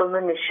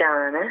മലപ്പുറത്തുനിന്ന് നിഷ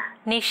ആണ്.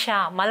 നിഷ,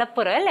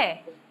 മലപ്പുറം അല്ലേ?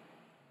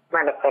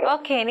 മലപ്പുറം.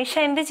 ഓക്കെ, നിഷ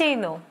എന്ത്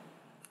ചെയ്യുന്നു?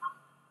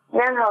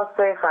 ഞാൻ ഹൗസ്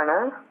വൈഫാണ്.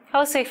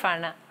 ഹൗസ്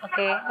വൈഫാണ്.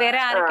 ഓക്കെ, വേറെ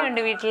ആരൊക്കെ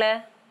ഉണ്ട് വീട്ടില്?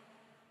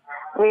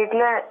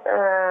 വീട്ടില്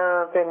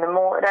പിന്നെ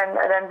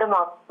രണ്ട്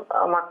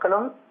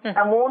മക്കളും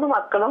 3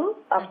 മക്കളും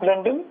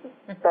ഹസ്ബൻഡും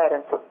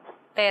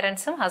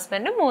പേരൻസും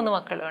ഹസ്ബൻഡും 3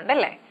 മക്കളും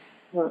ഉണ്ടല്ലേ?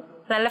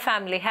 നല്ല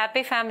ഫാമിലി,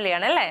 ഹാപ്പി ഫാമിലി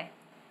ആണല്ലേ?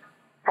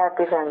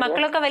 Happy family.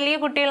 മക്കളൊക്കെ വലിയ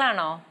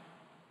കുട്ടികളാണോ?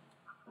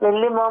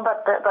 വലിയ മോൻ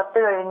 10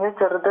 കഴിഞ്ഞു,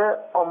 ചെറുത്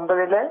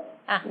 9-ല്,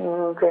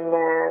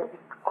 പിന്നെ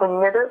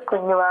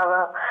കുഞ്ഞുവാവ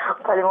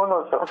 13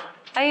 ദിവസം.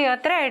 അയ്യോ,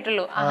 അത്ര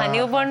ആയിട്ടുള്ളൂ.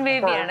 ന്യൂ ബോൺ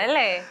ബേബി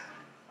ആണല്ലേ?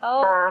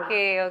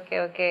 Okay okay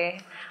okay.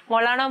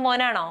 മോളാണോ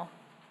മോനാണോ?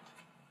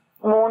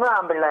 3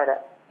 ആൺപിള്ളേര്.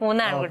 3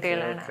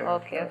 ആൺകുട്ടികളാണ്.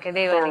 ഓക്കെ ഓക്കെ,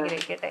 ദൈവം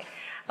അനുഗ്രഹിക്കട്ടെ.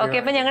 ഓക്കെ,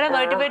 അപ്പൊ ഞങ്ങളുടെ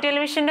വേർട്ടിബിൾ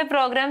ടെലിവിഷന്റെ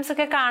പ്രോഗ്രാംസ്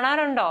ഒക്കെ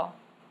കാണാറുണ്ടോ?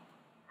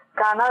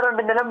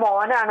 കാണാറുണ്ട്. ഇന്നലെ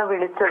മോനാണ്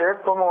വിളിച്ചത്,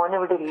 ഇപ്പൊ മോൻ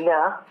ഇവിടെ ഇല്ല.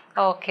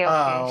 ഓക്കെ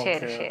ഓക്കെ,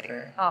 ശരി ശരി.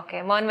 ഓക്കെ,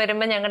 മോൻ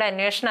വരുമ്പോ ഞങ്ങളുടെ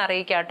അന്വേഷണം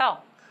അറിയിക്കാട്ടോ.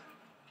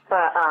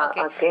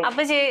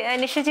 അപ്പൊ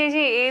നിഷ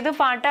ചേച്ചി, ഏത്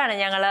പാട്ടാണ്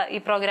ഞങ്ങള് ഈ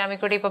പ്രോഗ്രാമിൽ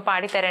കൂടി ഇപ്പൊ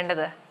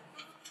പാടിത്തരേണ്ടത്?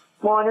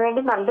 മോന്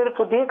വേണ്ടി നല്ലൊരു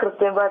പുതിയ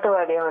ക്രിസ്ത്യൻ പാട്ട്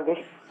പാടിയാൽ മതി.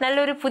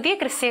 നല്ലൊരു പുതിയ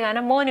ക്രിസ്ത്യ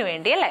ഗാനം മോന്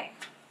വേണ്ടി അല്ലേ?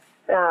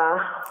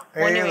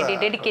 മോന് വേണ്ടി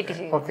ഡെഡിക്കേറ്റ്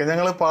ചെയ്യും. ഓക്കെ,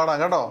 ഞങ്ങള് പാടാം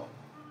കേട്ടോ.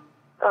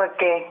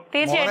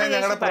 തീർച്ചയായിട്ടും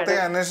ഞങ്ങളുടെ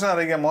പ്രത്യേക അന്വേഷണം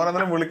അറിയിക്കാം. മോൻ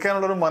അതിന്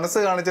വിളിക്കാനുള്ള ഒരു മനസ്സ്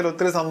കാണിച്ചാൽ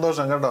ഒത്തിരി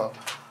സന്തോഷം കേട്ടോ.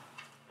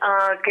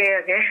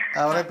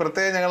 അവനെ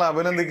പ്രത്യേകം ഞങ്ങൾ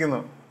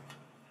അഭിനന്ദിക്കുന്നു.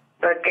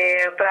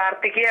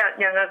 പ്രാർത്ഥിക്കുക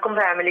ഞങ്ങൾക്കും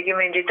ഫാമിലിക്കും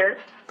വേണ്ടിട്ട്.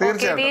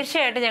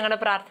 തീർച്ചയായിട്ടും ഞങ്ങളുടെ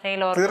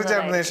പ്രാർത്ഥനയിൽ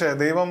തീർച്ചയായിട്ടും നിഷ,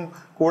 ദൈവം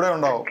കൂടെ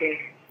ഉണ്ടാവും.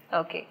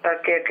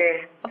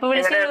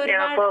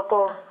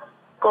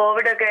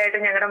 കോവിഡ് ഒക്കെ ആയിട്ട്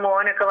ഞങ്ങളുടെ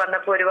മോനൊക്കെ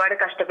വന്നപ്പോ ഒരുപാട്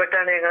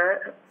കഷ്ടപ്പെട്ടാണ് ഞങ്ങൾ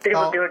ഒത്തിരി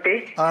ബുദ്ധിമുട്ടി.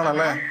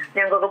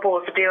 ഞങ്ങൾക്കൊക്കെ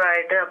പോസിറ്റീവ്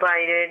ആയിട്ട്, അപ്പൊ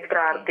അതിനു വേണ്ടി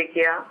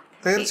പ്രാർത്ഥിക്കുക.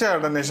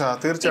 തീർച്ചയായിട്ടും നിഷ,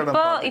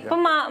 തീർച്ചയായിട്ടും. ഇപ്പൊ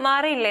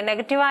മാറിയില്ലേ?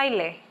 നെഗറ്റീവ്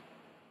ആയില്ലേ?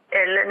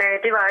 എല്ലാം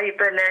നെഗറ്റീവ് ആയി.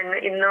 ഇപ്പൊ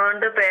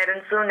ഇന്നുകൊണ്ട്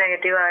പേരൻസും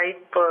നെഗറ്റീവ് ആയി.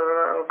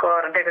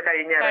 ക്വാറന്റൈൻ ഒക്കെ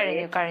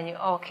കഴിഞ്ഞു.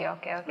 ഓക്കെ.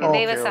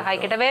 ദൈവം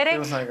സഹായിക്കട്ടെ. വേറെ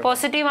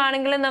പോസിറ്റീവ്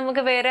ആണെങ്കിലും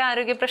നമുക്ക് വേറെ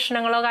ആരോഗ്യ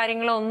പ്രശ്നങ്ങളോ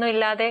കാര്യങ്ങളോ ഒന്നും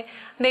ഇല്ലാതെ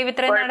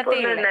ദൈവത്തിനെ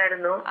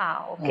നടത്തിയില്ലായിരുന്നു.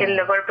 ഇല്ല,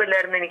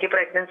 കുഴപ്പമില്ലായിരുന്നു. എനിക്ക്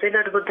പ്രഗ്നൻസിയിൽ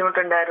ഒരു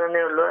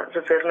ബുദ്ധിമുട്ടുണ്ടായിരുന്നേ ഉള്ളൂ.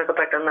 സിസേറിയനൊക്കെ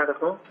പെട്ടെന്ന്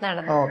നടന്നു.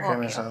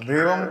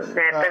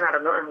 നേരത്തെ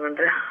നടന്നു.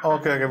 അതുകൊണ്ട്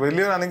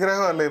വലിയൊരു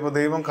അനുഗ്രഹമല്ലേ ഇപ്പൊ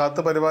ദൈവം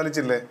കാത്തു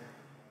പരിപാലിച്ചില്ലേ?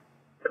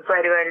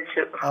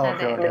 പരിപാലിച്ചു.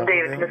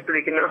 ദൈവത്തിനെ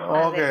സ്തുതിക്കുന്നു.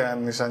 ഓക്കെ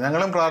നിഷ,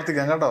 ഞങ്ങളും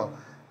പ്രാർത്ഥിക്കാം കേട്ടോ.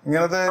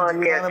 ഇങ്ങനത്തെ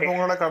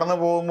ജീവിതാനുഭവങ്ങളെ കടന്നു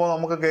പോകുമ്പോൾ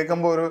നമുക്ക്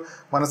കേൾക്കുമ്പോ ഒരു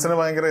മനസ്സിന്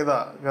ഭയങ്കര ഇതാ.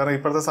 കാരണം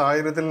ഇപ്പോഴത്തെ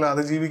സാഹചര്യത്തിൽ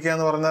അത് ജീവിക്കുക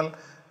എന്ന് പറഞ്ഞാൽ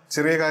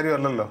ചെറിയ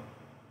കാര്യമല്ലല്ലോ.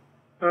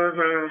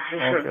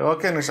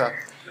 ഓക്കെ നിഷ,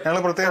 ഞങ്ങൾ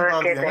പ്രത്യേകം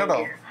പ്രാർത്ഥിക്കാം കേട്ടോ.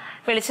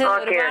 വിളിച്ചത്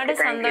ഒരുപാട്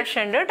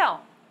സന്തോഷമുണ്ട് കേട്ടോ.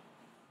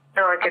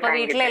 അപ്പൊ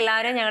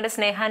വീട്ടിലെല്ലാരും ഞങ്ങളുടെ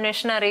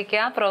സ്നേഹാന്വേഷണം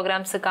അറിയിക്കുക,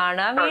 പ്രോഗ്രാംസ്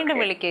കാണുക, വീണ്ടും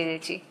വിളിക്കുക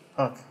ചേച്ചി.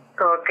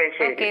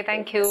 Okay,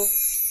 thank you.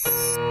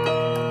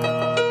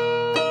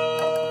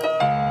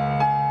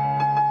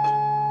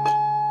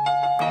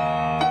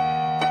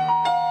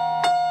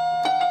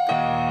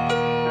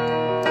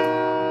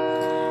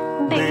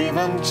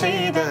 ദൈവം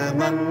ചെയ്ത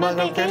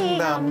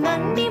നന്മകൾക്കെല്ലാം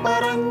നന്ദി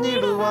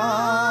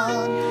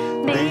പറഞ്ഞിടുവാൻ,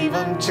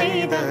 ദൈവം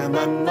ചെയ്ത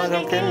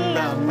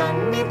നന്മകൾക്കെല്ലാം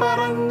നന്ദി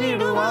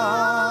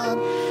പറഞ്ഞിടുവാൻ.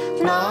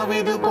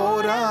 നാവിതു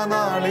പോരാ,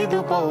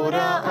 നാളിതു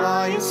പോരാ,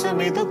 ആയുസ്സും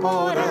ഇത്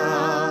പോരാ.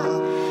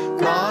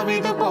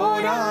 നാവിതു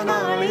പോരാ,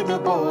 നാളിതു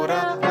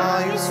പോരാ,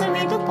 ആയുസ്സും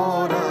ഇത്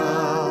പോരാ.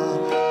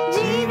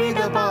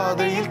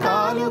 ജീവിതപാതയിൽ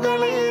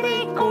കാലുകളേറെ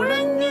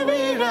കുഴഞ്ഞു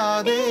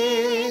വീഴാതെ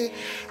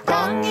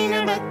താങ്ങി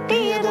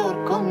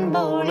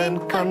നടത്തിയതോർക്കുമ്പോൾ എൻ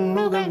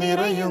കണ്ണുകൾ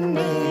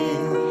നിറയുന്നേ.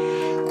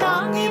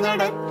 താങ്ങി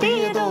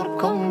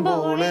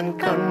നടത്തിയതോർക്കുമ്പോൾ എൻ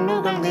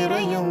കണ്ണുകൾ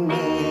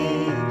നിറയുന്നേ.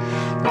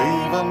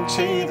 ദൈവം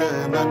ചെയ്ത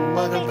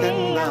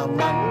നന്മകൾക്കെല്ലാം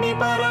നന്ദി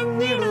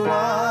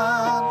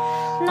പറഞ്ഞിടുവാൻ.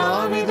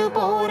 നാവിതു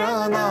പോരാ,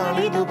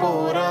 നാളിതു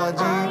പോരാ,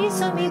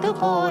 ആയുസ്സും ഇത്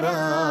പോരാ.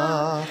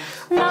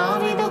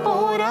 നാവിതു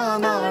പോരാ,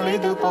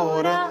 നാളിതു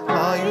പോരാ,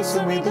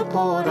 ആയുസ്സും ഇത്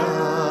പോരാ.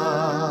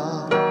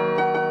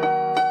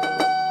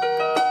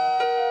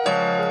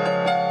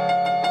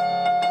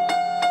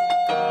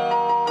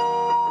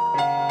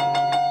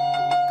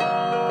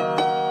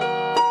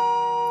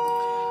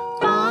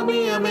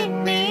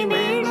 പാപിയമെന്നെ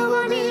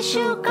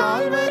വേടുവതേശു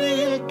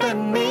കാൽവരിയിൽ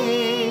തന്നെ.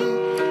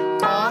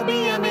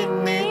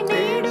 പാപിയമെന്നെ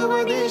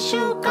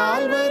തേടുവതേശു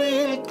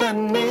കാൽവരിയിൽ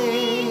തന്നെ.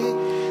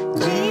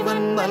 ജീവൻ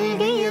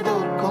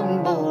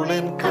നൽകിയതോർക്കുമ്പോൾ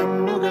എൻ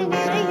കണ്ണുകൾ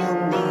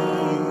നിറയുന്നേ.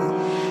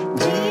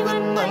 ജീവൻ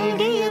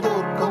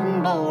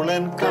നൽകിയതോർക്കുമ്പോൾ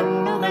എൻ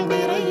കണ്ണുകൾ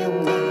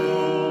നിറയുന്നേ.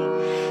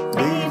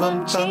 ദൈവം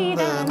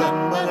ചെയ്ത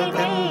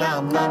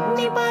നന്മകൾക്കെല്ലാം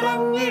നന്ദി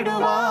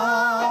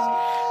പറഞ്ഞിടുവാൻ.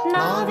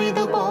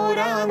 നാവിതു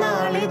പോരാ,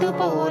 നാളിതു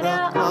പോരാ,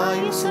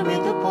 ആയുസ്സും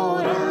ഇത്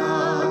പോരാ.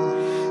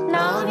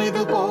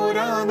 നാവിതു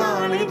പോരാ,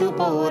 നാളിതു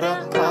പോരാ,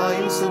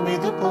 ആയുസ്സും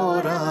ഇത്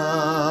പോരാ.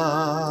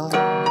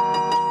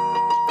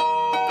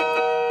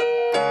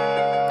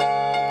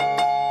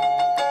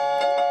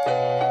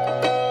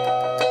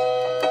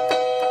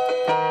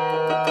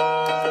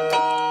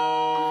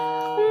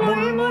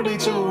 മുൾമുടി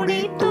ചൂടി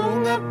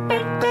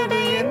തൂങ്ങപ്പെട്ടത്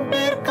എൻ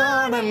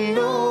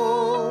പേർക്കാണല്ലോ.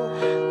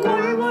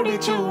 മുൾമുടി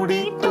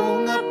ചൂടി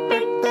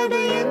തൂങ്ങപ്പെട്ടത്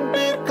എൻ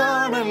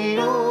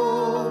പേർക്കാണല്ലോ.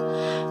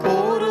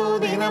 ഓരോ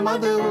ദിനം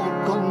അത്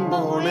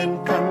ഓർക്കുമ്പോൾ എൻ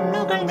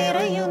കണ്ണുകൾ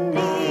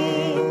നിറയുന്നേ.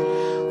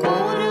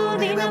 ഓരോ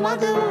ദിനം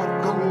അത്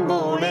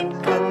ഓർക്കുമ്പോൾ എൻ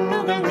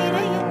കണ്ണുകൾ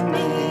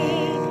നിറയുന്നേ.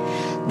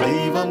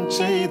 ദൈവം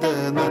ചെയ്ത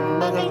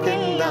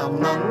നന്മകൾക്കെല്ലാം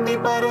നന്ദി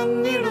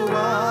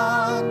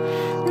പറഞ്ഞിടുവാൻ.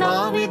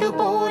 നാവിതു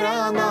പോരാ,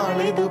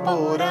 നാളിതു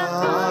പോരാ,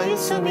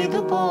 ആയുസ്സും ഇത്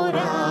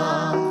പോരാ.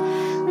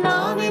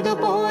 നാവിതു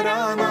പോരാ,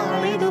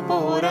 നാളിതു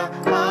പോരാ,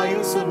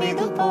 ആയുസ്സും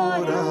ഇത്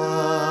പോരാ.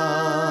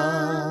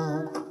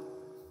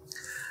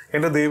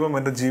 എൻ്റെ ദൈവം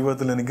എൻ്റെ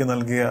ജീവിതത്തിൽ എനിക്ക്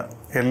നൽകിയ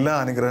എല്ലാ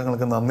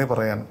അനുഗ്രഹങ്ങൾക്കും നന്ദി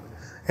പറയാൻ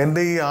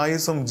എൻ്റെ ഈ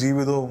ആയുസ്സും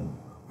ജീവിതവും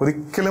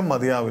ഒരിക്കലും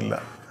മതിയാവില്ല.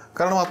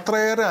 കാരണം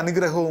അത്രയേറെ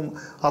അനുഗ്രഹവും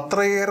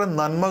അത്രയേറെ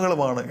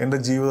നന്മകളുമാണ് എൻ്റെ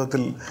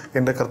ജീവിതത്തിൽ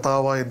എൻ്റെ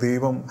കർത്താവായ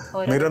ദൈവം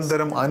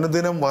നിരന്തരം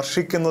അനുദിനം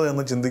വർഷിക്കുന്നത്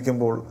എന്ന്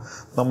ചിന്തിക്കുമ്പോൾ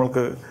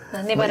നമ്മൾക്ക്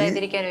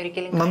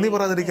നന്ദി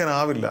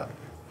പറയാതിരിക്കാനാവില്ല.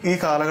 ഈ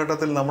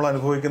കാലഘട്ടത്തിൽ നമ്മൾ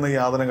അനുഭവിക്കുന്ന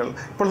യാതനകൾ,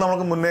 ഇപ്പോൾ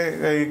നമുക്ക് മുന്നേ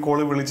ഈ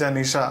കോള് വിളിച്ച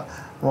നിഷ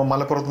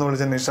മലപ്പുറത്ത് നിന്ന്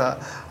വിളിച്ച നിഷ,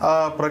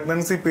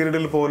 പ്രഗ്നൻസി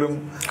പീരീഡിൽ പോലും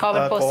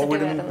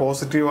കോവിഡിന്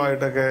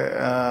പോസിറ്റീവായിട്ടൊക്കെ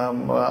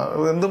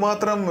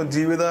എന്തുമാത്രം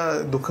ജീവിത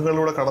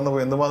ദുഃഖങ്ങളിലൂടെ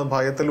കടന്നുപോയി, എന്തുമാത്രം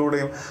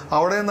ഭയത്തിലൂടെയും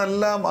അവിടെ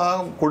നിന്നെല്ലാം ആ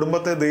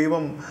കുടുംബത്തെ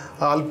ദൈവം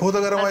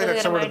അത്ഭുതകരമായി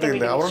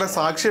രക്ഷപ്പെടുത്തിയില്ല. അവരുടെ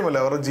സാക്ഷ്യമല്ലേ,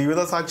 അവരുടെ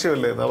ജീവിത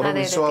സാക്ഷ്യമല്ലേ, അവരുടെ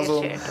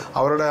വിശ്വാസവും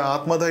അവരുടെ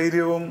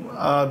ആത്മധൈര്യവും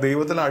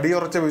ദൈവത്തിൽ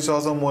അടിയുറച്ച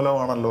വിശ്വാസവും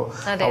മൂലമാണല്ലോ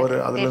അവർ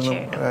അതിൽ നിന്നും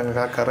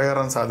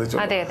കരകയറാൻ സാധിച്ചു.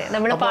 അതെ അതെ,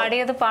 നമ്മൾ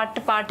പാടിയത്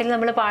പാട്ടിൽ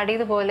നമ്മൾ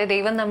പാടിയതുപോലെ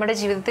ദൈവം നമ്മുടെ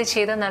ജീവിതത്തിൽ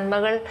ചെയ്ത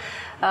നന്മകൾ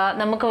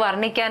നമുക്ക്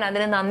വർണ്ണിക്കാൻ,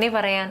 അതിന് നന്ദി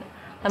പറയാൻ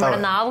നമ്മുടെ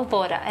നാവ്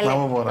പോരാ അല്ലെ.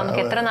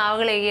 നമുക്ക് എത്ര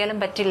നാവുകൾ എഴുതിയാലും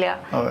പറ്റില്ല,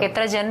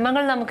 എത്ര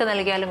ജന്മങ്ങൾ നമുക്ക്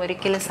നൽകിയാലും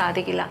ഒരിക്കലും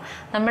സാധിക്കില്ല.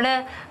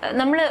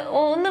 നമ്മള്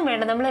ഒന്നും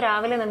വേണ്ട, നമ്മൾ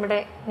രാവിലെ നമ്മുടെ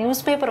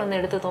ന്യൂസ് പേപ്പർ ഒന്ന്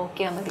എടുത്ത്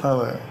നോക്കിയാൽ മതി.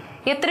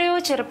 എത്രയോ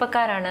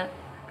ചെറുപ്പക്കാരാണ്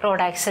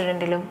റോഡ്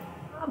ആക്സിഡന്റിലും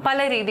പല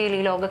രീതിയിൽ ഈ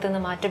ലോകത്ത് നിന്ന്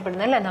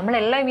മാറ്റപ്പെടുന്നത് അല്ലേ.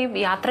 നമ്മളെല്ലാം ഈ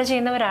യാത്ര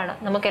ചെയ്യുന്നവരാണ്,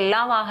 നമുക്ക് എല്ലാ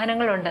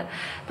വാഹനങ്ങളുണ്ട്.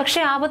 പക്ഷെ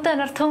ആപത്ത്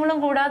അനർത്ഥങ്ങളും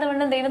കൂടാതെ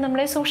വണ്ണം ദൈവം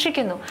നമ്മളെ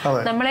സൂക്ഷിക്കുന്നു.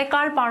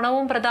 നമ്മളെക്കാൾ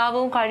പണവും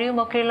പ്രതാപവും കഴിവും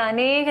ഒക്കെയുള്ള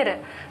അനേകര്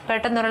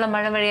പെട്ടെന്നുള്ള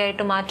മഴ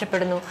വഴിയായിട്ട്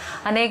മാറ്റപ്പെടുന്നു.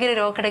 അനേകര്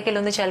രോഗക്കിടക്കിൽ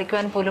ഒന്ന്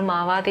ചലിക്കുവാൻ പോലും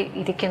ആവാതെ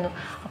ഇരിക്കുന്നു.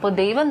 അപ്പോൾ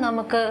ദൈവം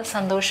നമുക്ക്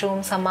സന്തോഷവും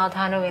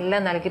സമാധാനവും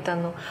എല്ലാം നൽകി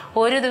തന്നു.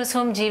 ഓരോ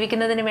ദിവസവും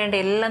ജീവിക്കുന്നതിന് വേണ്ട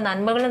എല്ലാ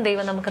നന്മകളും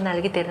ദൈവം നമുക്ക്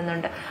നൽകി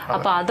തരുന്നുണ്ട്.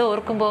 അപ്പോൾ അത്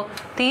ഓർക്കുമ്പോൾ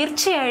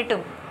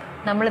തീർച്ചയായിട്ടും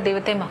നമ്മൾ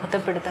ദൈവത്തെ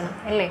മഹത്വപ്പെടുത്തണം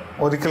അല്ലേ.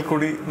 ഒരിക്കൽ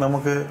കൂടി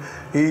നമുക്ക്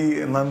ഈ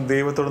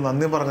ദൈവത്തോട്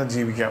നന്ദി പറഞ്ഞ്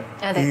ജീവിക്കാം.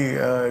 ഈ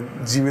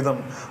ജീവിതം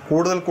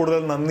കൂടുതൽ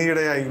കൂടുതൽ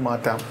നന്ദിയുടെയായി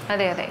മാറ്റാം.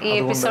 അതെ അതെ, ഈ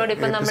എപ്പിസോഡ്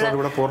ഇപ്പം നമ്മൾ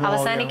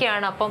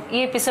അവസാനിക്കുകയാണ്. അപ്പം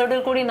ഈ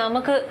എപ്പിസോഡിൽ കൂടി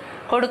നമുക്ക്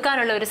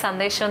കൊടുക്കാനുള്ള ഒരു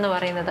സന്ദേശം എന്ന്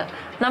പറയുന്നത്,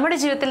 നമ്മുടെ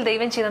ജീവിതത്തിൽ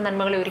ദൈവം ചെയ്ത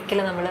നന്മകളെ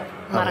ഒരിക്കലും നമ്മൾ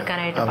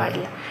മറക്കാനായിട്ട്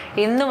പാടില്ല.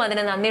 എന്നും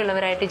അതിന്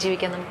നന്ദിയുള്ളവരായിട്ട്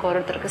ജീവിക്കാൻ നമുക്ക്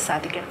ഓരോരുത്തർക്കും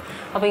സാധിക്കണം.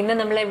 അപ്പോൾ ഇന്ന്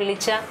നമ്മളെ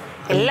വിളിച്ച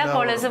എല്ലാ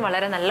കോളേഴ്സും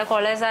വളരെ നല്ല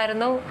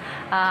കോളേഴ്സായിരുന്നു.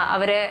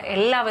 അവരെ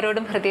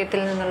എല്ലാവരോടും ഹൃദയത്തിൽ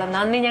നിന്നുള്ള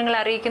നന്ദി ഞങ്ങൾ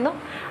അറിയിക്കുന്നു.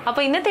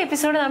 അപ്പോൾ ഇന്നത്തെ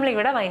എപ്പിസോഡ് നമ്മൾ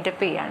ഇവിടെ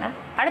വൈൻഡപ്പ് ചെയ്യുകയാണ്.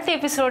 അടുത്ത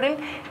എപ്പിസോഡിൽ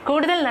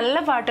കൂടുതൽ നല്ല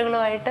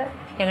പാട്ടുകളുമായിട്ട്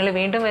ഞങ്ങൾ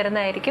വീണ്ടും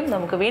വരുന്നതായിരിക്കും.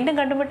 നമുക്ക് വീണ്ടും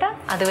കണ്ടുമുട്ടാം.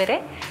 അതുവരെ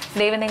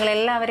ദൈവം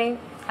നിങ്ങളെല്ലാവരെയും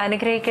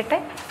അനുഗ്രഹിക്കട്ടെ.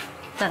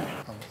 നന്ദി.